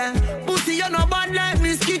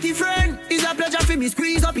me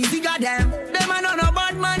squeeze up easy goddamn. Them a no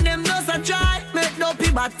bad man, them just a try. Make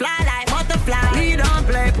dopey but fly like butterfly. We don't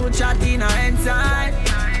play, put shot in our inside.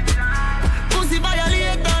 Pussy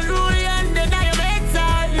violate, don't rule and then I am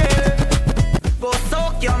inside, yeah. Go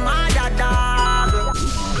soak your mother, dog.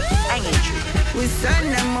 We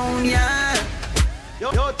send them on, yeah.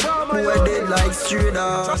 Yo, trauma, we're dead like straight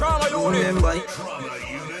up. Remember,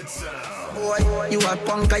 boy, you a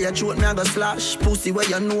punk, you throat me, I go slash. Pussy where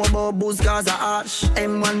you know about booze, cause I ash.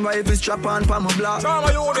 M1 rifle strap on pa my block.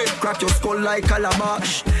 Crack your skull like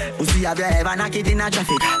calabash. Pussy, have you ever knock it in a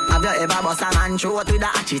traffic? Have you ever bust a man throat with a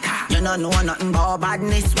hatchet? You don't know nothing about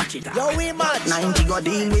badness, watch it. Yo, we mad. 90 go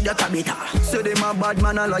deal with the cabita. Say them a bad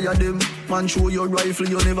man, I liar them. Man show your rifle,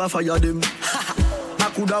 you never fire them.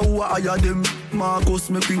 I coulda who hire them. Marcus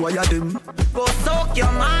make we wire them. Go soak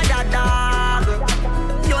your mother, dog.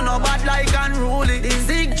 You know bad like unruly. The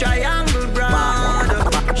zig triangle brand.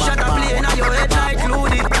 Shut up playing on your head like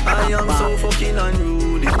Looney. I am so fucking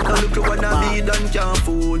unruly. Now look at what I be done, can't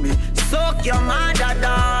fool me. Soak your mother,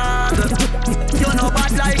 dog. You know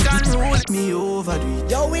bad like unruly. Me overdo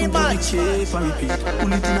it. Yo, we mad. Shape and repeat.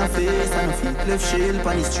 Pull it in a face and a feet. Left shell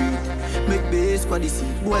on the street. Make base for the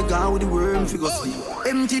seat. Boy gone with the worm figure sleep.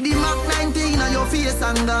 Empty the Mac 19 on your face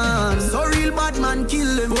and gone. So real bad man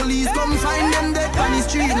kill them. Police come find them dead on the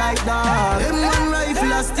street like that. M1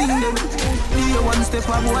 rifle a sting them. Day one step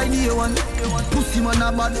up, boy day one. Pussy man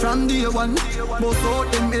a bad from day one. Both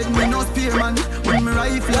out them head me no spear man. When me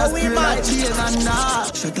rifle a spear like days and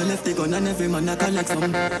that. Shut the left they gun and every man a collect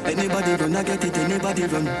some. Anybody gonna get it, anybody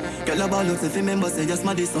run. Girl a ball out if you remember say just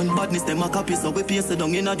my son. Badness them a copy so we paste it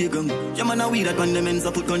down in a the gun. Yeah man a weed that when them ends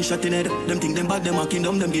up put gunshot in head. Them think them bad them a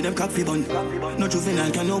kingdom, them give them cock fi bun. No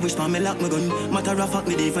juvenile can no wish for me lock my gun. Matter of fact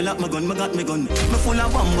me dey for lock my gun, me got me gun. Me full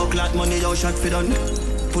of bomb clot money, yo shot fi done.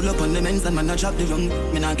 Pull up on them ends and man a drop the lung.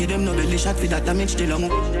 Me nah give them no belly shot fi that damage the lung.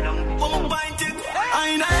 One pint it, I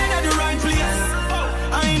ain't at the right place.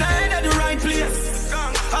 I ain't at the right place.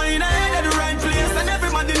 I ain't at the right place. And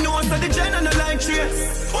everybody knows that the gen and the like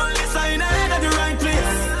trace. I ain't at the right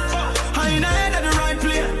place. I ain't at the right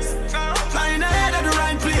place. I ain't at the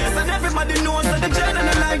right place. And everybody knows that the gen and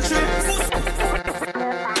the like trace.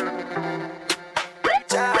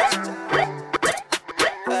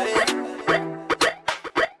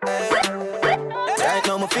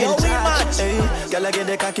 Girl, I get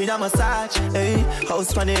the cocky a massage, ayy.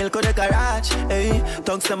 House on the hill, the garage, ayy.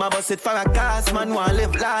 Tongues to my bus it for a cast, man want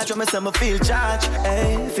live large. When me say me feel charged,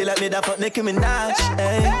 ayy. Feel like me da fuck Nicki Minaj,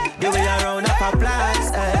 ayy. Give me a round of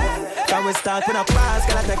applause, ayy. Can we start with a pass?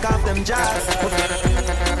 Girl, I take off them jars.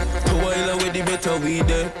 A while away the better we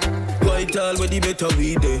there. White all with the better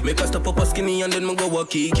we there. Make us stop up a skinny and then me go walk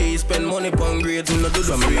key. Spend money on grades, me no do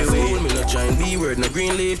the free. Me no giant B-word, no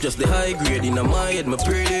green leaf. Just the high grade in my head, my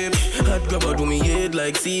pretty. Hot grabber do me head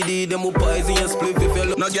like CD. Them who poison your split if you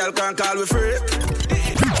look. No girl can call we freak.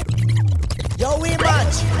 Yo, we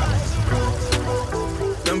match.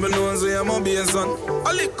 Them balloons we am a being son.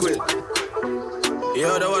 A liquid.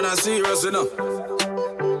 You're the one I serious enough.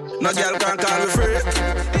 No girl can call we freak.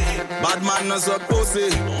 Bad man no suck pussy.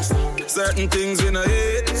 Certain things we no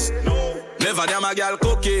hate. Never them a girl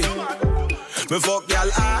cookie. Me fuck y'all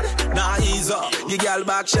hard, nah ease up. You girl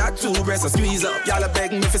back shot, two breasts a squeeze up. Y'all a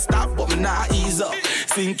beg me for stop, but me nah ease up.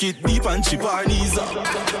 Sink it deep and chip her knees up.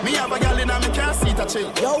 Me have a girl in a me can't see a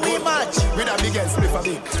chill. Yo, we match. With a big ass spliff a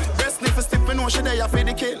big. Best sniff a stiff, we know she there for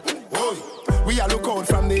the kill. Whoa. We a look out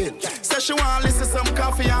from the hill. Say she want listen some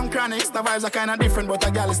coffee and chronics. The vibes are kinda different, but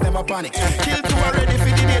a girl is never panic. Kill two already for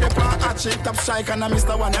the day, the plan hatchet. Top strike and I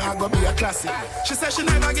Mr. One, I go be a classic. She said she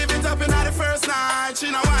never give it up in the first night.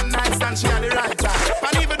 She know one night stand, she had the right time.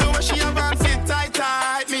 And even though she have on fit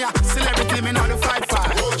tight, me a celebrity, me know the fight.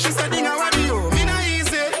 She said, Dinga, what do you? Me not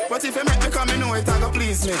easy. But if you make me come, me know it, I go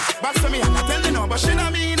please me. Back to me, I tell you no, but she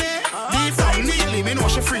not mean it. Deep down, neatly, me know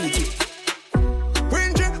she freaky.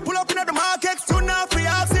 Pull up in the market, soon now free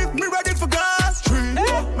ass if me ready for gas. Street.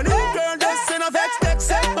 My new girl just in a vex.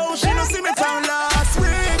 Oh, she no see me from last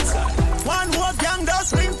week. One more gang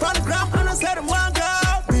does ring pan gram and I said them one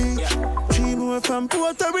go beach. She moved from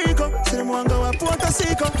Puerto Rico, say them one go to Puerto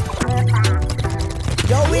Rico.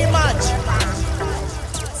 Yo, we match.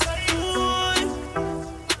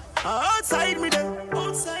 Outside me there,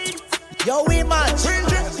 outside. Yo, we match.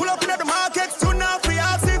 Pull up in the market, soon now free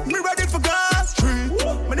ass if me ready for gas. Street.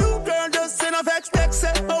 My new girl just in a vex.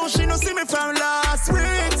 Oh, she no see me from last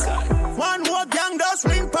week. One more gang does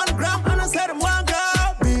ring pan gram and I said them one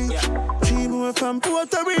go beach. She moved from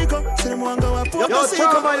Puerto Rico, say them one go to Puerto Rico.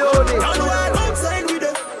 Outside with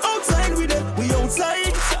it, outside with it, we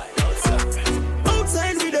outside.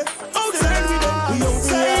 Outside with it, outside with it, we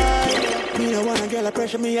outside. Me no wanna get girl a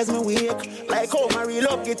pressure me as me wake. Like how my real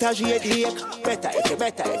love get a shade ache. Better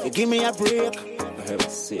if you give me a break. For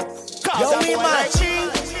heaven's sake. Yo, we match.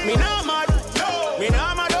 Me no mad. Me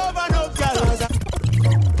no mad over no girl.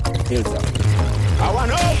 Hills up. I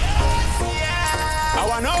wanna know.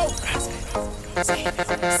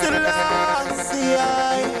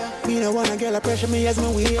 Me no wanna girl a pressure me as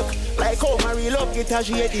me wake. Like how my real love get a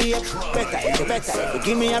shade ache. Better if you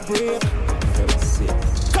give me a break.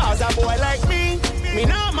 Cause a boy like me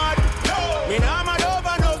no mad. Me no mad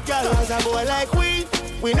over no girl. Cause a boy like we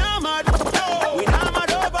no mad. We no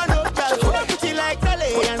mad over no girl. Pretty like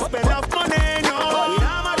Calais and spend enough money, no. We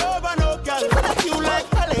no mad over no girl. You like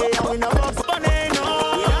Calais and we no want money, no.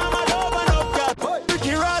 We no mad over no girl.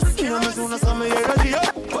 Pretty Ross, you know me soon as some energy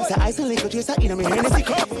up. Say I still like a chaser in me Hennessy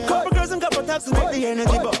cup. Couple girls and couple taps to make the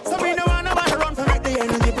energy bup. So we no wanna run to make the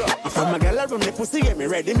energy bro. From a gal I run the pussy get me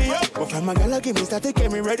ready me up. But from a gal I give me static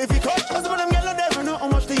get me ready for cut. Cause some of them gal I never know how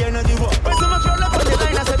much the energy was. When so much roll up on the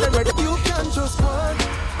line I said they're ready. You can just one.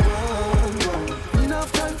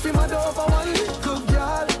 Enough time for my dog for one little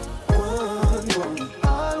girl. One.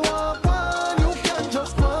 I'll walk one. You can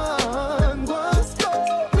just one.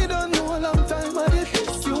 Me don't know a long time but it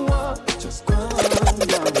is you want. Just one.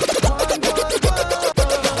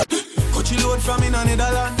 Coachy load from in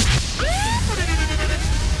Netherlands.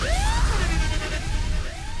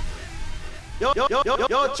 Yo,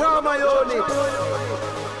 Chama Yoni.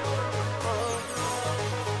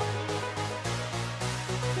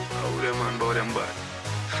 Bow them bad.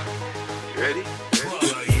 You ready?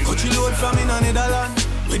 Coachy load from in Netherlands.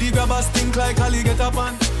 Where the grabbers stink like Ali get up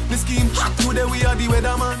on. The scheme hot today we are the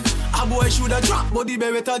weatherman. A boy shoulda drop but the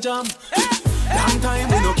beretta jam. Long time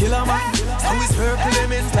we no kill a man. So we circle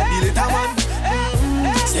elements like the little man.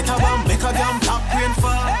 Set a bomb, make a jam, black rain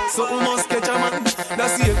fall. So we must catch a man.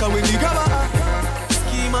 That's the echo when the grabber.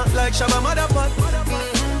 Schema like Shabba Motherpot.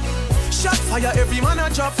 Shot fire, every man a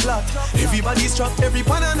drop flat. Everybody's trapped, every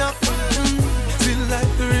pan a knock. Feel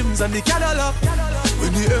like the rims and the Cadillac.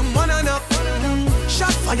 When the M1 a knock.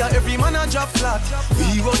 Shot fire, every man a drop flat.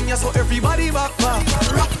 We run ya so everybody back.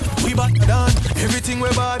 We back down, everything we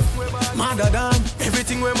bad. Madder than,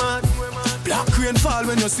 everything we mad. Black rain fall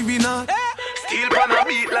when you see we not. Steel pan a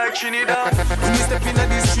beat like Trinidad. When we step in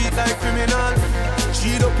the street like criminal.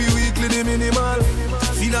 Cheat up you weekly the minimal.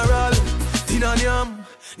 Funeral, tin and yam.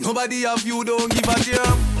 Nobody have you, don't give a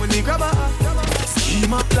damn. When they grab a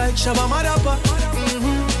scheme up like Shabba Motherpot.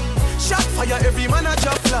 Shot fire, every man a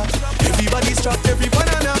drop flat. Everybody's trapped, every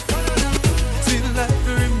banana. Feel like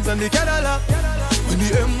the rims and the Cadillac. When the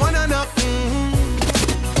M1 a knock.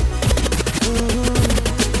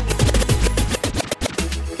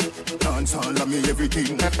 Dance all of me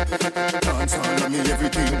everything. Dance all of me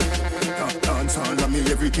everything. Dance all of me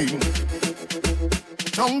everything.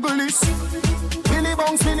 Jungle is Billy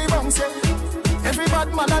Bounce, yeah. Every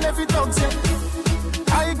bad man and every dog, yeah.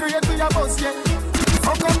 I agree with your boss, yeah.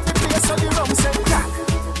 Fuck up the place of the rum, say.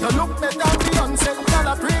 You look better than Beyonce. Girl, I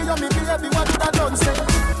pray you me baby, what did I done, say.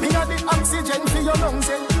 Me got the oxygen for your lungs,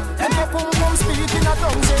 say. And your pum pum speak in a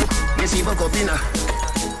tongue, say. Me see Bokopina.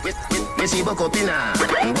 Me see Bokopina.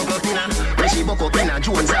 Me see Bokopina.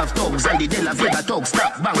 Jones have thugs and the De La Vega thugs.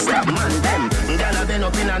 Stop, bang, stop, man, them. Girl, I been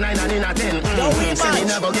up in a 9 and in a 10. Say me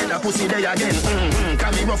never get a pussy day again.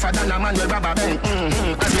 Can be rougher than a man with rubber band.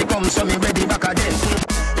 As me come, so me ready back again.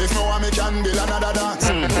 If no one me can build another dance.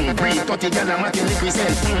 Breathe 30 girl, I'm at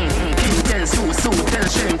 20%. King tell Sue, tell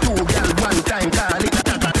Shem. 2 girl, 1 time, call it.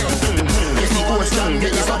 Get the coast down,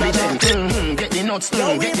 get the subligent. Get the nuts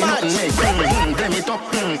down, get the nothing made. Blame it up,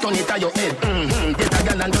 turn it to your head. Get a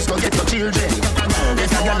girl and just go get your children.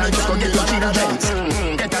 Get a girl and just go get your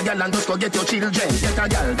children. Get a girl and just go get your children.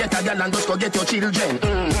 Get a girl and just go get your children.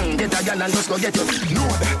 Get a girl and just go get your. Know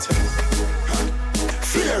that.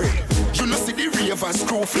 Fury. You know see the ravers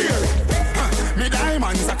crew fury. Me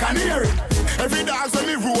diamonds a canary. Every dog when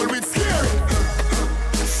me roll with scary.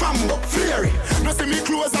 Fambo fury. No see me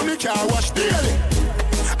clothes and me car wash daily.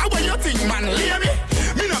 How what you think man lay me?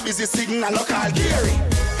 Me not busy signal local Gary.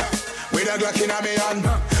 With a Glock in a me hand.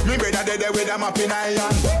 Me brother dead with a map in a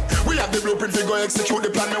hand. We have the blueprint to go execute the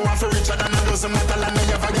plan. Me want for richer than a dozen metal and me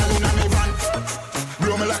have a gal in a me van.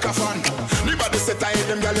 Blow me like a fan. Me body set I hate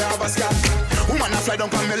them gal you have a scat. Woman a fly down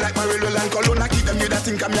on me like my railway line. Cologne I keep them you that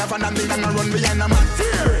think I'm have an and then I run behind a man.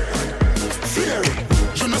 Fury.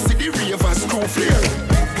 You know see the ravers crew fury.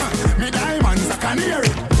 Me diamonds a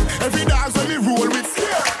canary. Every dog when me roll with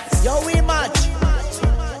scare. Yo, we match.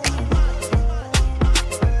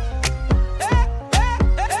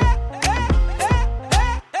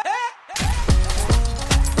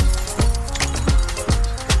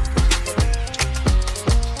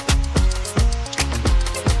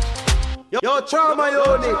 Trauma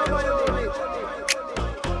Unit.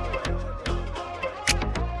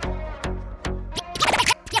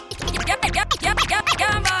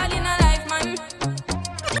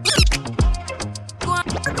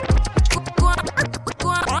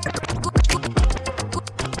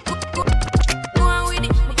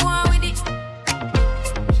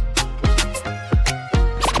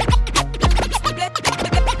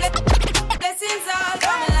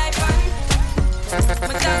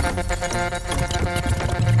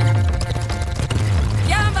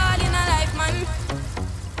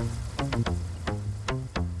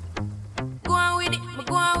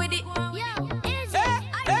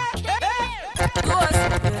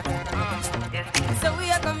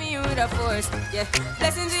 Yeah,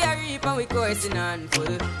 blessings we are reap and we coursing on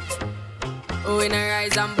full. Oh, we not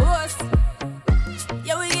rise and boast.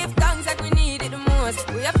 Yeah, we give thanks like we need it the most.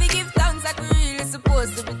 We have to give thanks like we really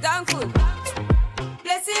supposed to be thankful.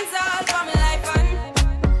 Blessings all for my life and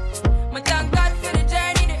my thank God for the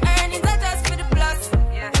journey, the earnings are just for the plus.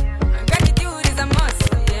 Yeah, and gratitude is a must.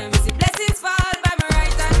 Yeah, we see blessings fall by my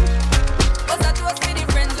right hand. But that was for the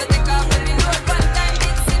friends we take off with the load. One time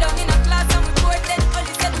did sit down in a class and we poured that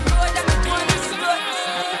only set the road and we going to the road.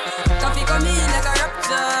 Coffee come in like a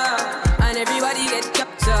rapture and everybody get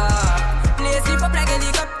captured. Play sleep up like a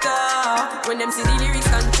helicopter when them see the lyrics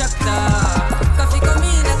constructor. Coffee come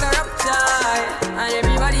in like a rapture and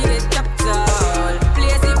everybody get captured. Play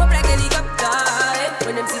sleep up like a helicopter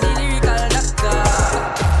when them see the lyrical doctor.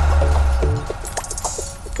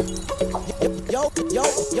 Yo,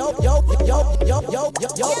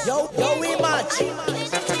 we match.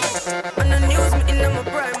 On the news, me in my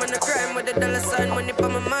prime, on the crime with the dollar sign, money for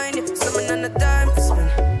my mind. Someone on the time for spend.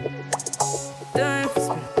 Time for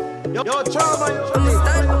spend. Yo, Trauma I'm a Unit.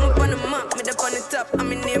 style, put me up on the map, me up on the top.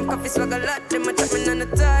 I'm in name, coffee swag a lot. Them a chat me on the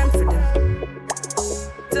time for them.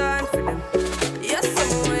 Time for them. Yes, I'm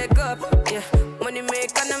wake up. Yeah, money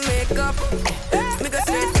make and I make up. Me go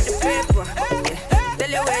straight to the paper. Yeah, tell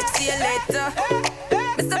you wait, see you later.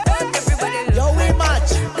 Mr. Fuck, everybody look. Yo, we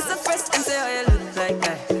match. Mr. Fresh and say how you look like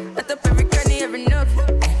that. I top every cranny, every nook.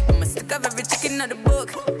 I'm a stick of every chicken out the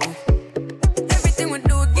book. Everything we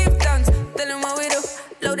do, give thanks. Tell them what we do.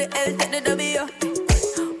 Load the L, take the W.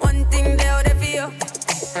 One thing they out there for you.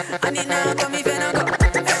 I need now come if you not go.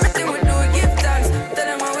 Everything we do, give thanks. Tell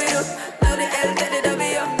them what we do. Load the L, take the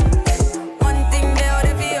W. One thing they out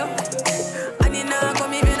there for you. I need now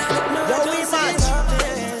come if you not go. Yo, we match.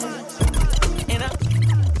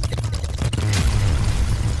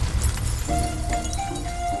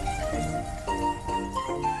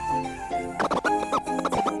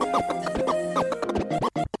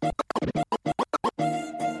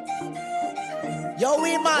 Yo,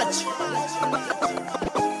 we match.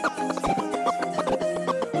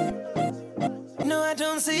 No, I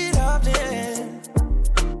don't see it often.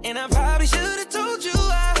 And I probably should have told you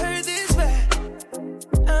I heard this bad.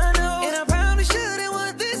 I know. And I probably shouldn't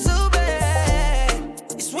want this so bad.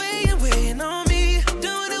 It's weighing on me.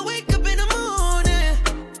 Don't wanna wake up in the morning.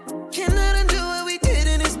 Cannot undo what we did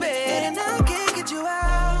in this bed. And I can't get you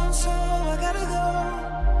out, so I gotta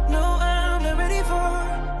go. No, I'm not ready for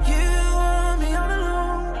you want me all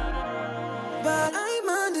alone. But I'm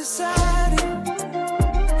undecided,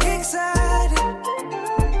 excited,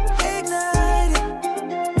 ignited.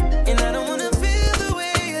 And I don't wanna feel the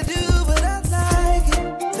way I do, but I like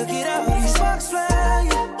it. Look at all these sparks flying,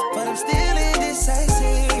 but I'm still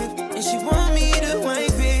indecisive. And she want me to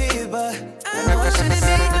wipe it, but I know I shouldn't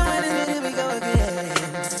be doing it. Here we go again.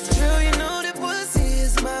 Girl, you know that pussy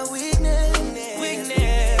is my weakness.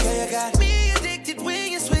 Girl, you got me addicted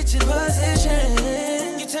when you're switching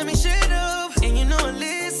position. You tell me shut up, and you know I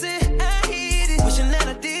listen. I hit it, wishing that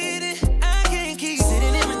I did it. I can't keep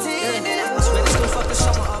sitting and pretending. I swear this gon' fuck the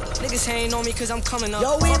summer up. Niggas hating on me cause I'm coming up.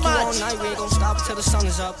 Yo, we Fuck you all match. night, we ain't gon' stop till the sun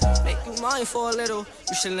is up. Make you mine for a little.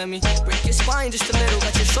 You should let me break your spine just a little.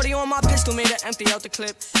 Got your shorty on my pistol, made her empty out the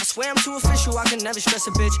clip. I swear I'm too official, I can never stress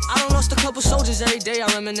a bitch. I done lost a couple soldiers every day, I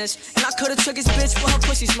reminisce. And I could've took his bitch, but her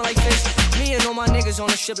pussy smell like fish. Me and all my niggas on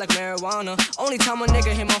the ship like marijuana. Only time a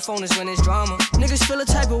nigga hit my phone is when it's drama. Niggas feel a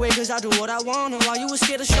type of way cause I do what I wanna. While you was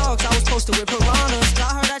scared of sharks, I was posted with piranhas.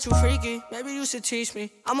 I heard that you freaky, maybe you should teach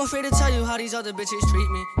me. I'm afraid to tell you how these other bitches treat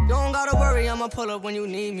me. You don't gotta worry, I'ma pull up when you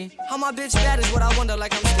need me. How my bitch bad is what I wonder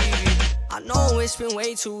like I'm Stevie. I know it's been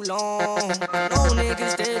way too long. I know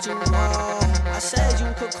niggas did you wrong. I said you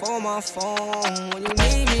could call my phone when you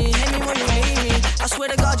need me. Hit me when you need me. I swear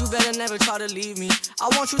to God, you better never try to leave me. I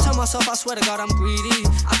want you to myself, I swear to God, I'm greedy.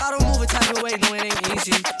 I gotta move a type of way, no, it ain't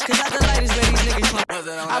easy. Cause at the light is where these niggas come.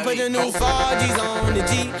 I put the new 4Gs on the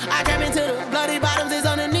G. I came into the bloody bottoms is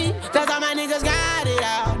underneath. That's how my niggas got it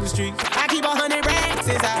out the street. I keep on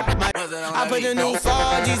put the new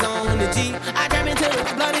 4Gs on the G. I trap into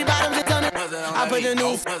the bloody bottoms, it's on the. I put the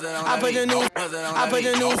new 4Gs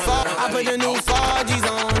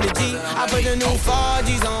on the G. I put the new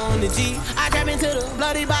 4Gs on the G. I trap into the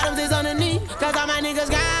bloody bottoms, it's on the knee. Cause all my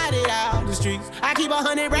niggas got it out the streets. I keep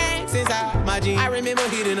 100 racks inside my jeans. I remember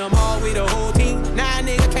hitting them all with the whole team. Now a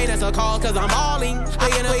nigga can't answer calls cause I'm all in.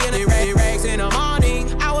 Playing the racks in the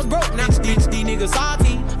morning. I was broke, now these niggas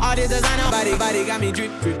salty. All this designer body got me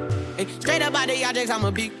drip. Hey, straight up out the objects, I'm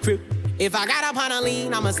a big crip. If I got up on a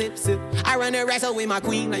lean, I'm a sip. I run the racks up with my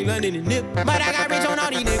queen like London and Nip. But I got rich on all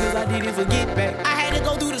these niggas, I didn't forget back. I had to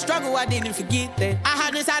go through the struggle, I didn't forget that. I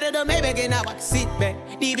hopped inside of the Maybach and now I can sit back.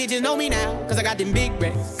 These bitches know me now, cause I got them big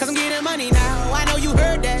racks. Cause I'm getting money now, I know you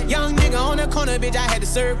heard that. Young nigga on the corner, bitch, I had to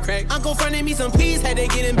serve crack. Uncle fronted me some peas, had to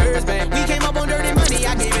get them birds back. We came up on dirty money,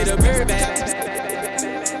 I gave it a bird back.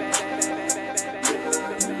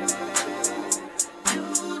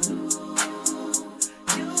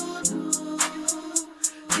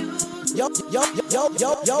 Yo,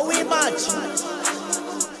 we match.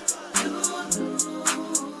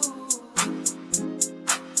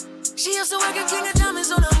 She used to work at King of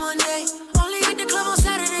Diamonds on a Monday. Only hit the club on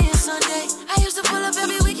Saturday and Sunday. I used to pull up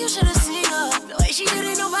every week, you should've seen her. The way she did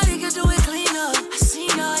it, nobody could do it cleaner. I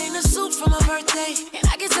seen her in a suit for my birthday. And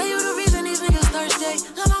I can tell you the reason these niggas thirsty.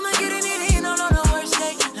 Now mama getting it in on the worst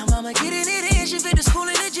day. Now mama getting it in, she fit the school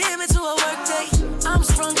and the gym into a work day. I'm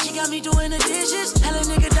sprung, she got me doing the dishes. Hella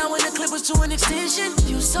nigga down when the clip was to an extension.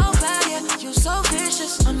 You so bad, yeah, you so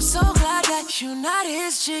vicious. I'm so glad that you not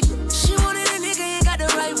his chick. She wanted a nigga, ain't got the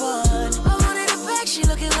right one. I wanted it back, she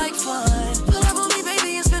looking like fun. Pull up on me,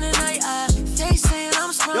 baby, and spend the night. They saying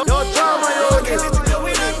I'm sprung. Yo, trauma, yo,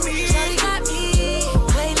 Shawty got me.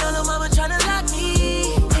 Waiting on the mama tryna lock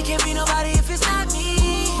me. It can't be nobody if it's not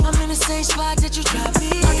me. I'm in the same spot that you dropped me.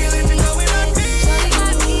 I can't let you go without me. Shawty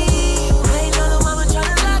got me. Waiting on the mama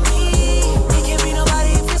tryna lock me. It can't be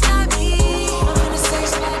nobody if it's not me. I'm in the same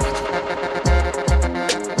spot that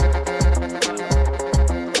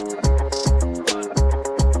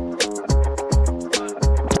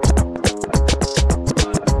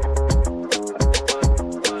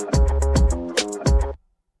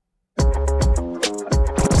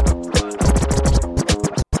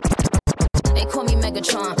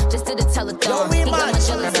just did a telethon. He got my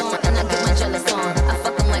jealous on, and I get my jealous on. I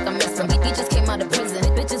fuck him like I miss him. He just came out of prison.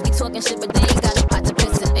 Bitches be talking shit, but they ain't got a pot to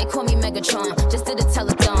piss in. They call me Megatron, just did a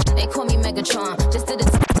telethon. They call me Megatron, just did a.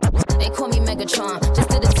 They call me Megatron, just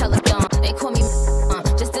did a telethon. They call me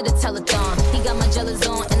just did a telethon. He got my jealous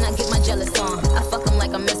on, and I get my jealous on. I fuck him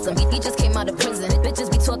like I miss him. He just came out of prison. Bitches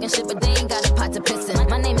be talking shit, but they ain't got a pot to piss in.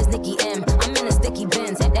 My name is Nicki M. I'm in a sticky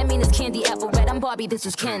Benz. That mean it's candy apple red. I'm Barbie, this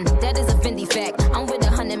is Ken. That is a Fendi fact. I'm with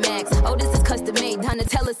 100 max. Oh, this is custom made.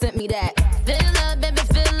 Donatella sent me that. Fill up, baby,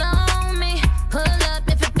 fill on me. Pull up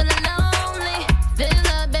if you're feeling lonely. Fill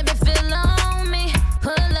up, baby, fill on me.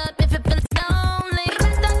 Pull up if you're feeling lonely.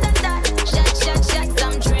 Shots,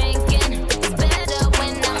 I'm drinking. It's better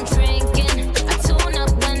when I'm drinking. I tune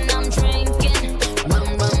up when I'm drinking. Rum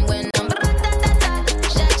when I'm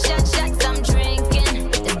shots, I'm drinking.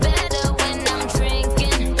 It's better when I'm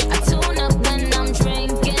drinking. I tune up when I'm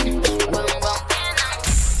drinking. Rum when I'm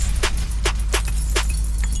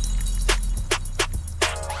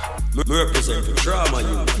Represent the trauma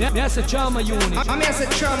unit. That's a trauma unit. I'm here to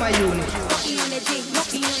trauma unit.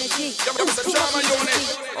 Trauma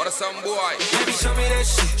unit. Or some boy. Baby, show me that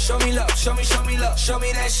shit. Show me love. Show me love. Show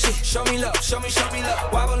me that shit. Show me love. Show me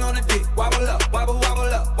love. Wobble on the dick. Wobble up. Wobble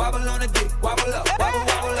up. Wobble on the dick. Wobble up.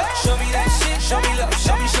 Wobble up. Show me that shit. Show me love.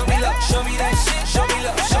 Show me love. Show me that shit. Show me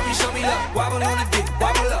love. Show me love. Wobble on the dick.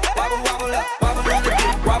 Wobble up. Wobble up. Wobble on the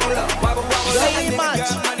dick. Wobble up. Wobble up.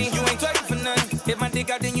 Got money, you ain't twerking for nothing. If my dick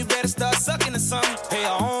out, then you better start sucking or something. Pay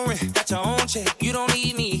your own rent. Got your own check. You don't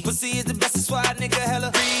need me. Pussy is the best. That's why nigga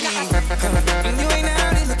hella greedy. And you ain't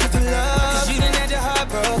out here looking for love. Cause you done had your heart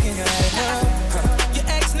broken. You had enough. Your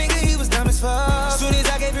ex nigga, he was dumb as fuck. Soon as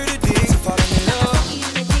I gave her the dick, so fall in love.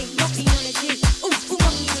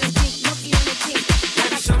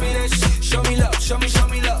 Baby, show me that shit. Show me love. Show me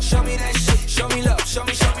love. Show me that shit. Show me love. Show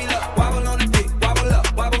me love. Wobble on the dick. Wobble up.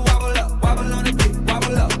 Wobble up. Wobble on the dick.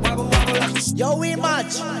 Wobble up. Wobble up. Yo, we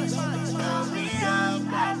match.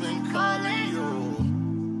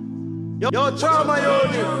 Yo, trauma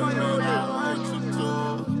unit.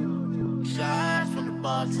 Shots from the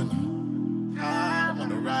bartender. I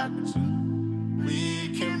wanna ride with you. We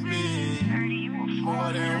can be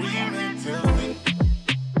more than we meant to be.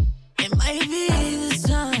 It might be this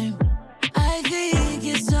time. I think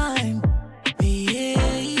it's time.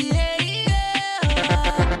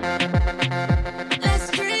 Let's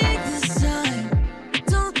drink this time.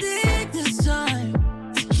 Don't think this time.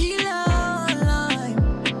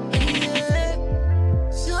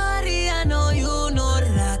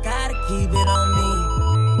 keep it on me.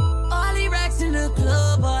 All the racks in the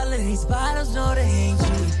club, all of these bottles know they ain't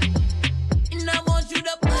cheap. And I want you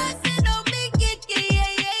to bust it on me,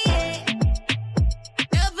 yeah.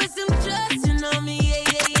 Never some trusting on me,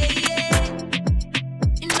 yeah.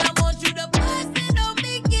 And I want you to bust it on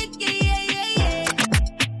me, yeah.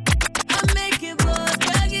 I make it buzz,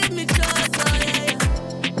 girl, give me trust, oh yeah.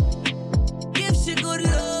 Give she good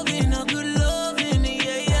loving, a good loving,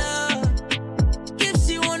 yeah. Give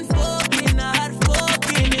she one fucking, a hot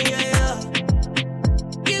fucking, yeah.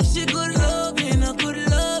 Give she good loving, a good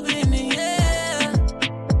loving, yeah.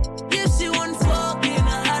 Give she one fucking,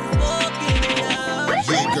 a hot fucking, yeah.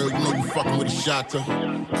 Yeah, girl, you know you fucking with a shotter.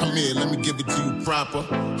 Come here, let me give it to you proper.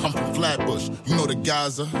 I'm from Flatbush, you know the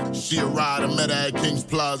Gaza. She a ride, I met her at King's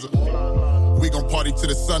Plaza. We gon' party till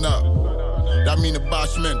the sun up. That mean the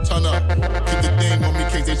Bosch men turn up. Keep the thing on me in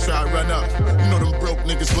case they try to run up. You know them broke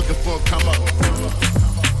niggas looking for a come up.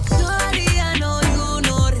 Shorty, I know you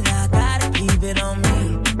know that I gotta keep it on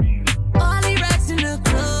me. All the racks in the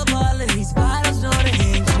club, all of these bottles know they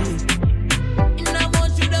ain't cheap. And I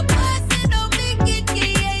want you to bust it on me,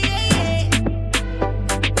 yeah.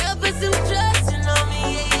 Never some trusting on me,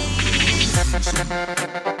 yeah.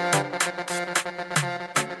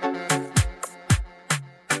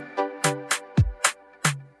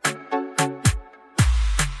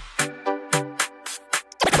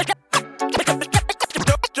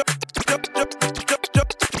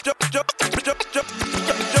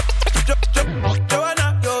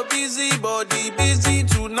 Joanna, your busy body busy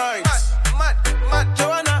tonight. Mad.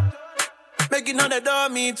 Joanna, making all the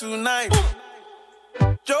dummy tonight.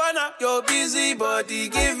 Joanna, your busy body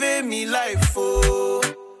giving me life, oh,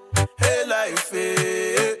 hey life,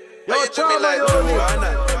 hey. Yo, Chama,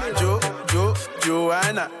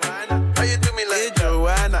 Joanna. How you do me like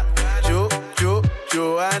Joanna?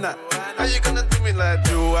 Joanna. How you gonna do me like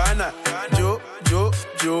Joanna?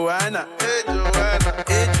 Joanna. Hey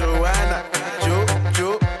Joanna.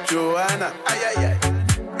 Joanna. Ay.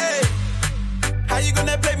 Hey, how you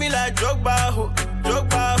gonna play me like Drogba ho?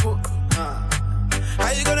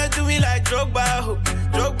 How you gonna do me like Drogba ho?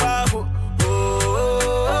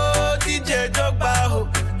 Oh, DJ Drogba ho.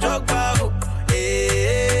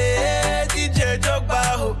 Hey, DJ Drogba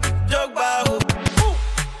ho. Ooh.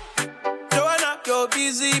 Joanna, your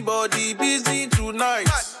busy body busy tonight.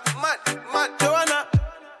 Mad. Joanna,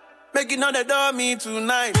 making all the dummy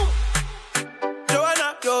tonight.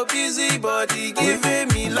 Joanna, your busy body giving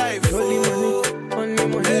me life, oh,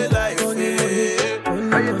 hey life, hey.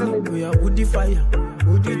 We are woody fire,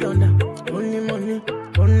 woody thunder. Only money.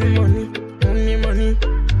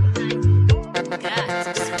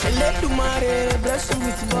 Let the mare bless you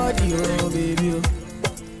with body, oh baby. Oh.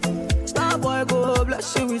 Star boy go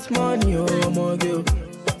bless you with money, oh my girl.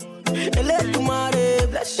 Let the mare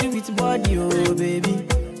bless you with body, oh baby.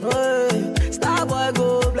 Oh, star boy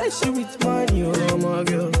go bless you with money, oh my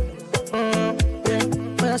girl.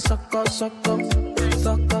 Yeah, suck up, baby.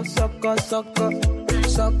 Suck.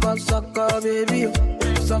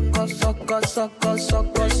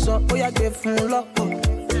 Oh yeah, give from lock. Oh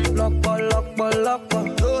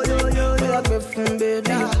yeah, give from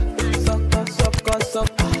baby. Suck.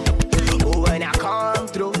 Oh, when I come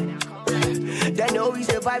through, they know we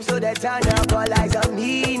survive, so they turn up all eyes on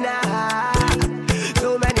me now.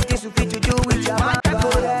 So many things we fit to do with your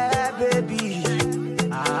mama, baby.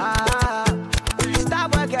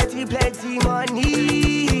 Stop getting plenty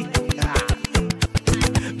money.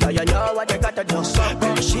 Now you know what you gotta do.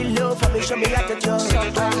 She love for me, show me how to do.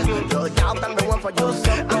 No doubt I'm the one for you.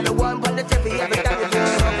 I'm the one for the TV every time you do.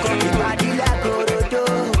 You body like Orodo.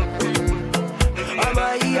 I'm a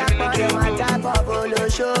yak, but you're my type of polo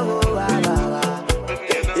show.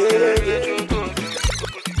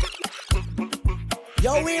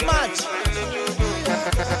 Yo, we match.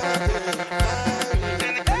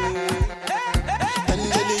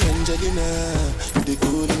 Angelina, you the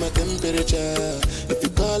cool in my temperature. If you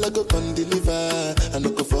call, I go come deliver. I no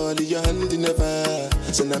go fall in your hand never.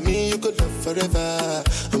 So now me you could love forever.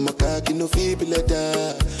 I'm a cocky no feeble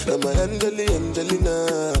letter. I'm a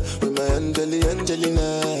Angelina, with my Angelina.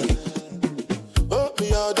 Oh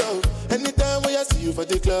me all down. Anytime when I see you for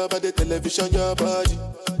the club or the television, your body.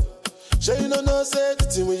 Sure you know say the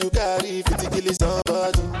thing when you carry 50 kilos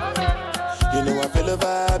somebody. You know I feel a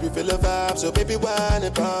vibe, so baby whine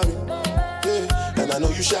about me. Yeah, and I know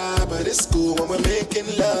you shy, but it's cool when we're making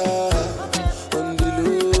love. On the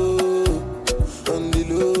low, on the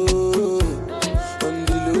low, on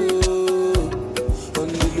the low, on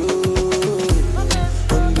the low,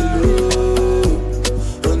 on the low,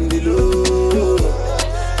 on the low,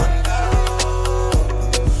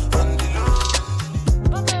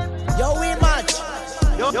 Yo,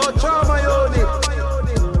 Yo, Trauma Unit.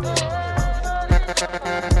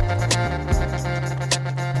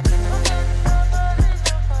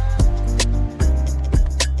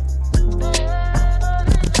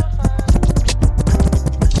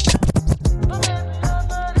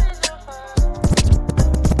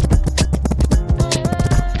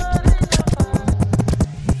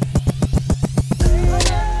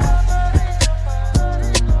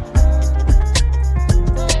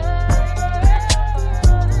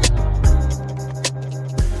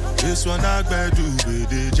 This one I do with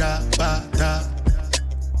the jabata.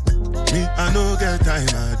 Me, I no get time,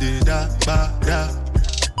 I did da ba da.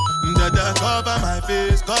 Dada cover my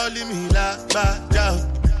face, calling me la ba da.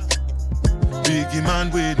 Biggie man,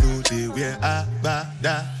 we know they wear a ba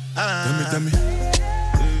da. Tell me,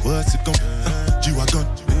 what's it come? G-Wagon,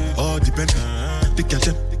 all depend. The cash,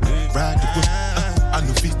 ride the whip. I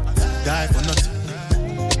no fit, die for nothing.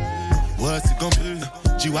 What's it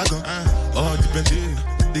come? G-Wagon, all depend.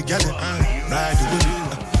 The gal ride the whip.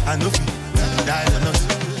 I know feel die or not.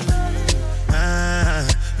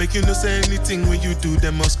 Make you no say anything when you do,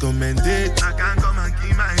 they must commend it. I can't come and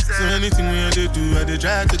keep myself. So anything when you do, I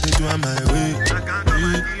try to do on my way. I can't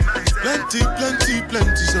come and keep myself.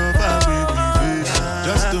 Plenty so far baby.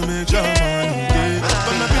 Just to make your money day.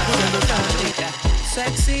 But my people understand.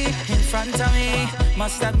 Sexy in front of me.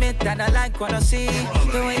 Must admit that I like what I see.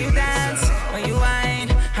 The way you dance, when you whine,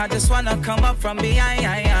 I just wanna come up from behind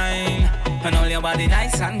and hold your body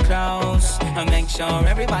nice and close and make sure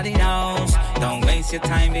everybody knows. Don't waste your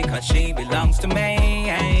time because she belongs to me.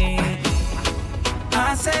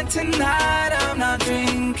 I said tonight I'm not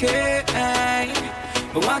drinking,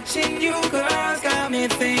 but watching you girls got me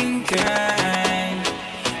thinking.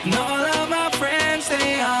 And all of my friends,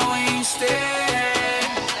 they are wasted.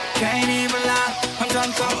 Can't even lie, I'm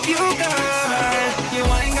drunk off you, girl. You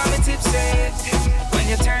ain't got me tipsy. When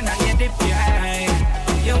you turn on your dip, yeah.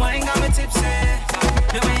 You ain't got me tipsy.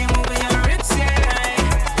 The way you move your hips,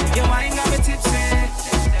 yeah. You ain't got me tipsy.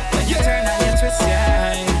 When you turn on your twist,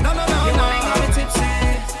 yeah. You ain't got me tipsy.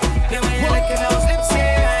 The way you lick those lips,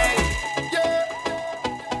 yeah.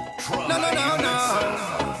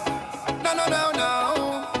 No.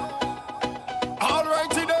 All right,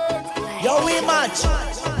 today. Yo, we match.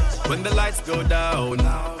 When the lights go down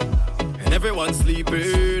and everyone's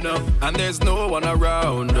sleeping and there's no one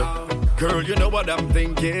around, girl, you know what I'm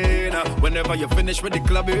thinking. Whenever you finish with the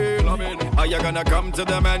clubbing, are you gonna come to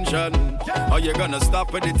the mansion? Are you gonna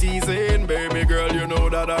stop with the teasing? Baby girl, you know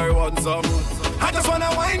that I want some. I just wanna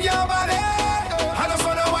wind your body. I just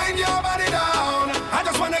wanna wind your body down. I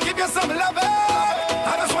just wanna give you some love.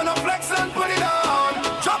 I just wanna flex and put it on.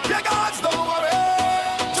 Drop your guards, don't worry.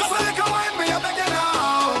 Just a little wind me, I beg you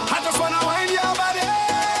now. I just wanna wind your body.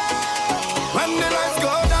 When the lights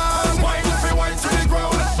go down, wind every wind to the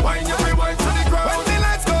ground. Wind every wind to the ground. When the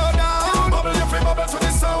lights go down, bubble your free bubble to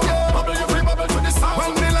the sound. Bubble your free bubble to the sound.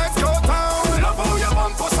 When the lights go down, love how your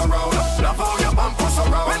bump us around. Love how your bump us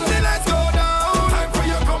around. When the lights go down, time for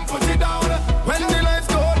you come put it down. When the lights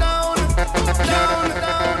go down, down.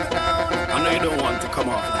 I know you don't want to come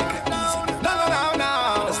off like that easy. No.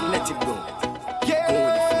 Just let it go. Yeah. Go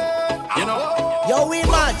with the flow. You know. Yo, we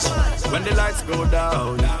match. When the lights go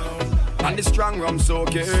down and the strong rum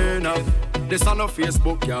soaking up. This on no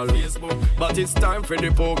Facebook, y'all. But it's time for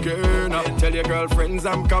the poking. Tell your girlfriends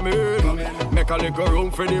I'm coming. Make a little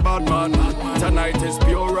room for the bad man. Tonight is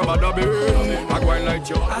pure rubber dubbing. I go and light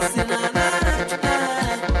you. I say na na na.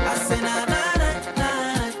 I say na na na.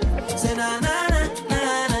 Say na na na.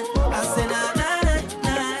 I say na na na.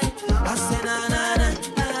 I say na na na.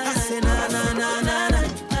 I say na na na.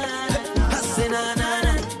 I say na na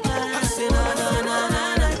na. I say na na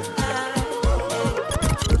na.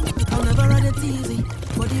 I'll never run the TV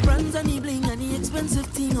for the brands and the bling and the expensive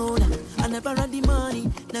thing. Oh, I never had the money,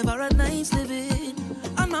 never had nice living.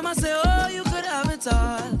 And mama say, oh, you could have it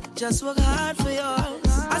all. Just work hard for yours.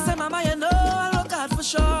 I say, mama, you know I'll work hard for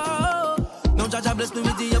sure. Now Jaja bless me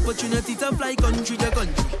with the opportunity to fly country to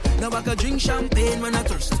country. Now I could drink champagne when I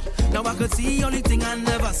thirst. Now I could see only thing I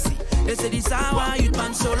never see. They say this hour you'd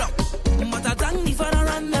man so luck. But I thank the father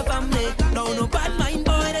and the family. No bad mind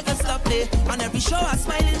boy, they can stop me. On every show I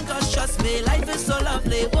smiling cause trust me, life is so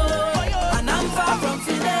lovely, whoa. And I'm far from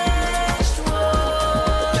finished,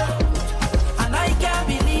 whoa. And I can't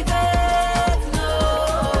believe it, no.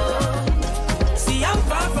 See, I'm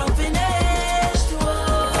far from finished,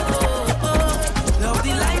 whoa. Love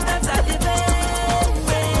the life that I live in.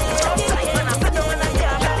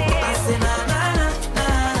 I say na na na.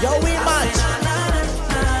 Yo, we match.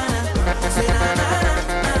 Say na na na.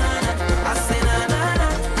 I say na na na.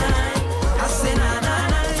 I say na na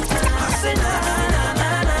na. I say na na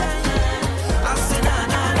na.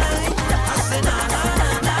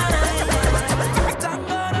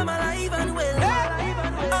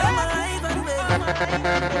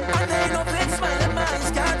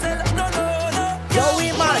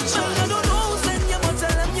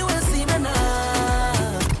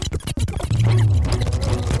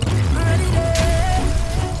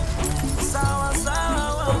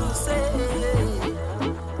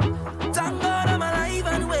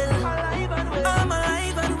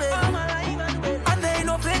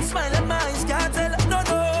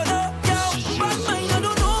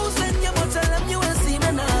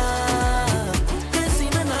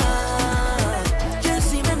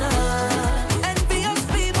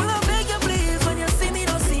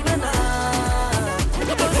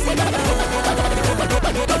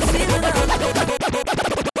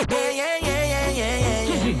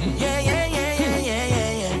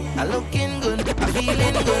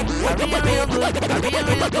 I real good. I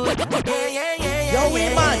real good. Yeah. Yo, we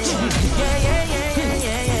match.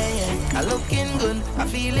 Yeah. I looking good. I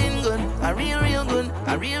feeling good. I real good.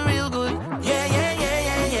 I real good. Yeah.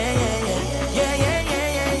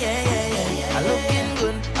 I looking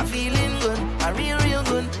good. I feeling good. I real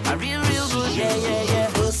good. I real good. Yeah.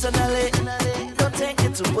 Personally, don't take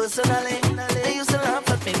it too personally. They used to laugh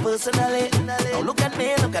at me personally. Now look at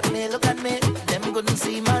me. Them couldn't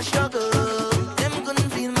see my struggle. Them couldn't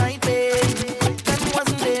feel my pain. Them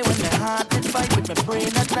wasn't there when my heart did fight with my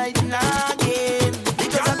brain at night and again.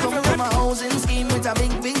 Because I come from a housing scheme with a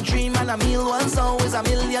big dream, and a meal once always a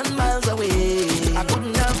million miles away. I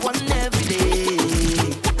couldn't have one every day.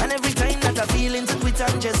 And every time that I feel into quit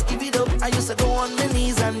and just give it up, I used to go on my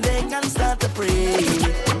knees and beg and start to pray.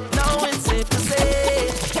 Now it's safe to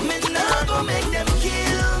say, me not gonna make them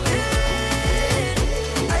kill me.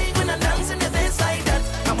 I ain't gonna dance in the face like that.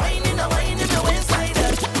 I'm whining the waist like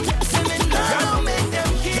that. Say me not gonna make them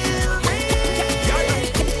kill me.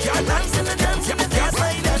 Dance in the face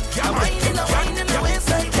like that. I'm whining the waist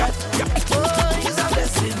like that. Oh, it's a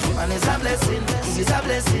blessing, and it's a blessing. It's a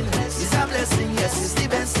blessing, it's a blessing. Yes, it's the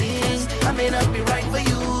best thing. I may not be right for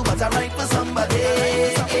you, but I'm right for somebody.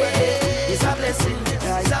 It's a blessing,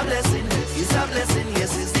 it's a blessing, it's a blessing.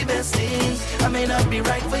 Yes, it's the best thing. I may not be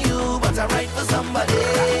right for you, but I'm right for somebody.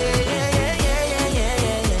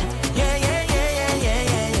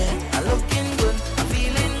 I'm looking good, I'm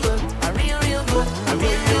feeling good, I'm real good, I'm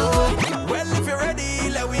real good. Well, if you're ready,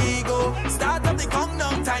 let we go. Start up the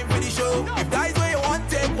countdown, time for the show. If that's where you want,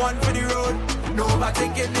 take one for the road. Nobody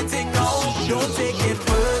take anything now. Don't take it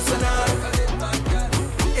personal.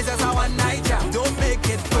 It's just a one night job. Don't make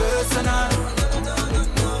it personal.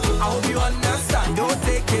 I hope you understand. Don't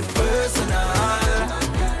take it personal.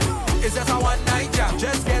 It's just a one night job.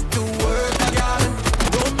 Just get to work, girl.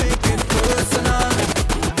 Don't make it personal.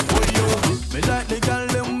 For you, me like the girl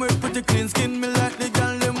them with pretty clean skin. Me like the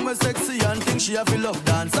girl them with sexy and think she have to love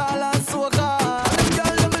dance all and soca. Them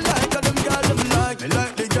girl them like, and them girl them like. Me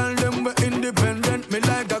like the girl them with independent. Me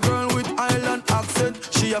like a girl with island accent.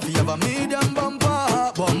 She have to have a medium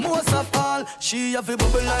bumper, but most of all, she have to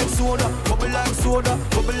bubble like soda, bubble like soda,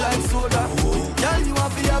 bubble like soda. Girl, you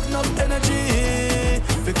have to have enough energy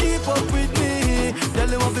to keep up with me. Girl,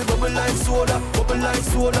 you have to bubble like soda, bubble like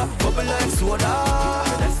soda, bubble like soda.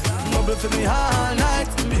 Bubble for me all night,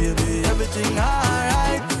 baby, everything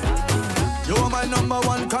alright. You're my number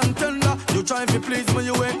one contender. You try to please me,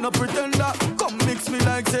 you ain't no pretender. Come mix me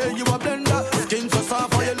like say you a blender. Skin so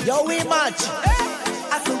soft for your lips. Yo, we match.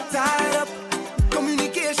 I so tied up,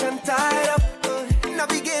 communication tied up,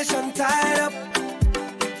 navigation tied up.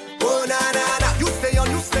 Oh na, you stay on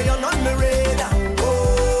the radar.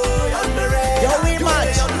 Oh, on the radar. Yo, we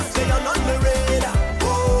match. You stay on the radar.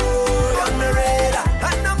 Oh, on the radar.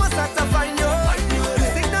 And I must have to find you. You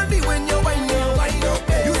signal me when you wind up.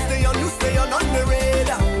 You stay on the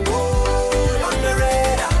radar. Oh, on the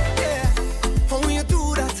radar. Yeah. How you do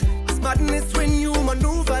that? It's madness when you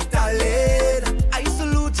maneuver talent. I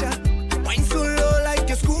salute ya. Wine so low like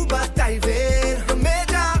your scuba diving. The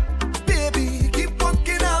major, baby, keep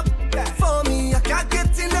walking up. For me, I can't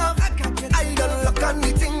get enough. I don't look on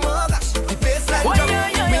the thing, oh gosh. The face like jump,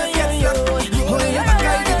 me get stuck. Rolling up a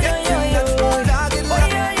guy, you get too nuts. Dog it lock,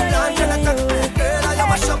 don't tell a touch. Girl, I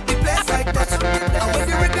mash up the place like that. And when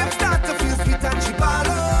the rhythm start to feel sweet and she ball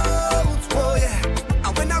out, oh yeah.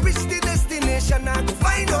 And when I reach the destination, I go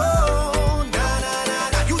find out. Nah.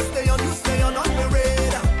 You stay on the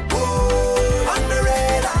radar. Oh, on the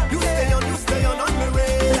radar. You stay on the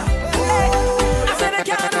radar. Oh, I said I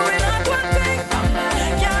can't do it at one thing.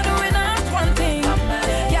 Can't do it at one thing.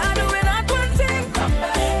 Can't do it at one thing.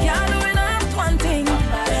 Can't do it at one thing.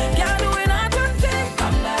 Can't do it at one thing.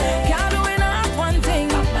 Can't do it at one thing.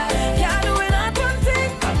 Can't do it at one thing.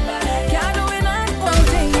 Can't do it at one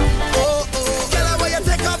thing. oh. Girl, I want you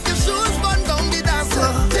take off your shoes, run down the dance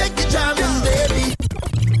floor. Take your time, baby.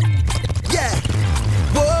 Yeah.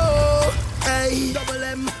 Whoa, hey. Double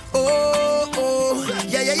M. Oh.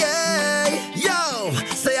 Yeah. Yo,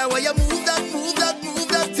 say I want you move that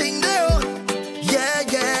thing there.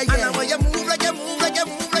 Yeah. And I want you move like you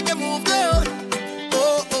move there.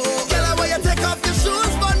 Oh. Girl, I want you take off your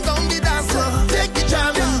shoes, run down the dance floor. Take your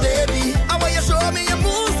time, baby. I want you show me your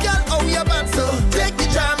moves, girl. Oh, your bad so. Take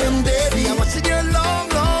your time, baby. I want you there long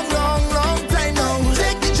time now.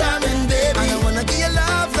 Take your time, baby. And I wanna give you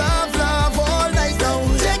love all night now.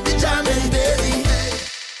 Take your time, baby.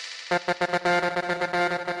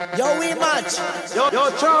 Yo, we match. Yo,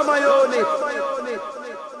 Trauma Unit.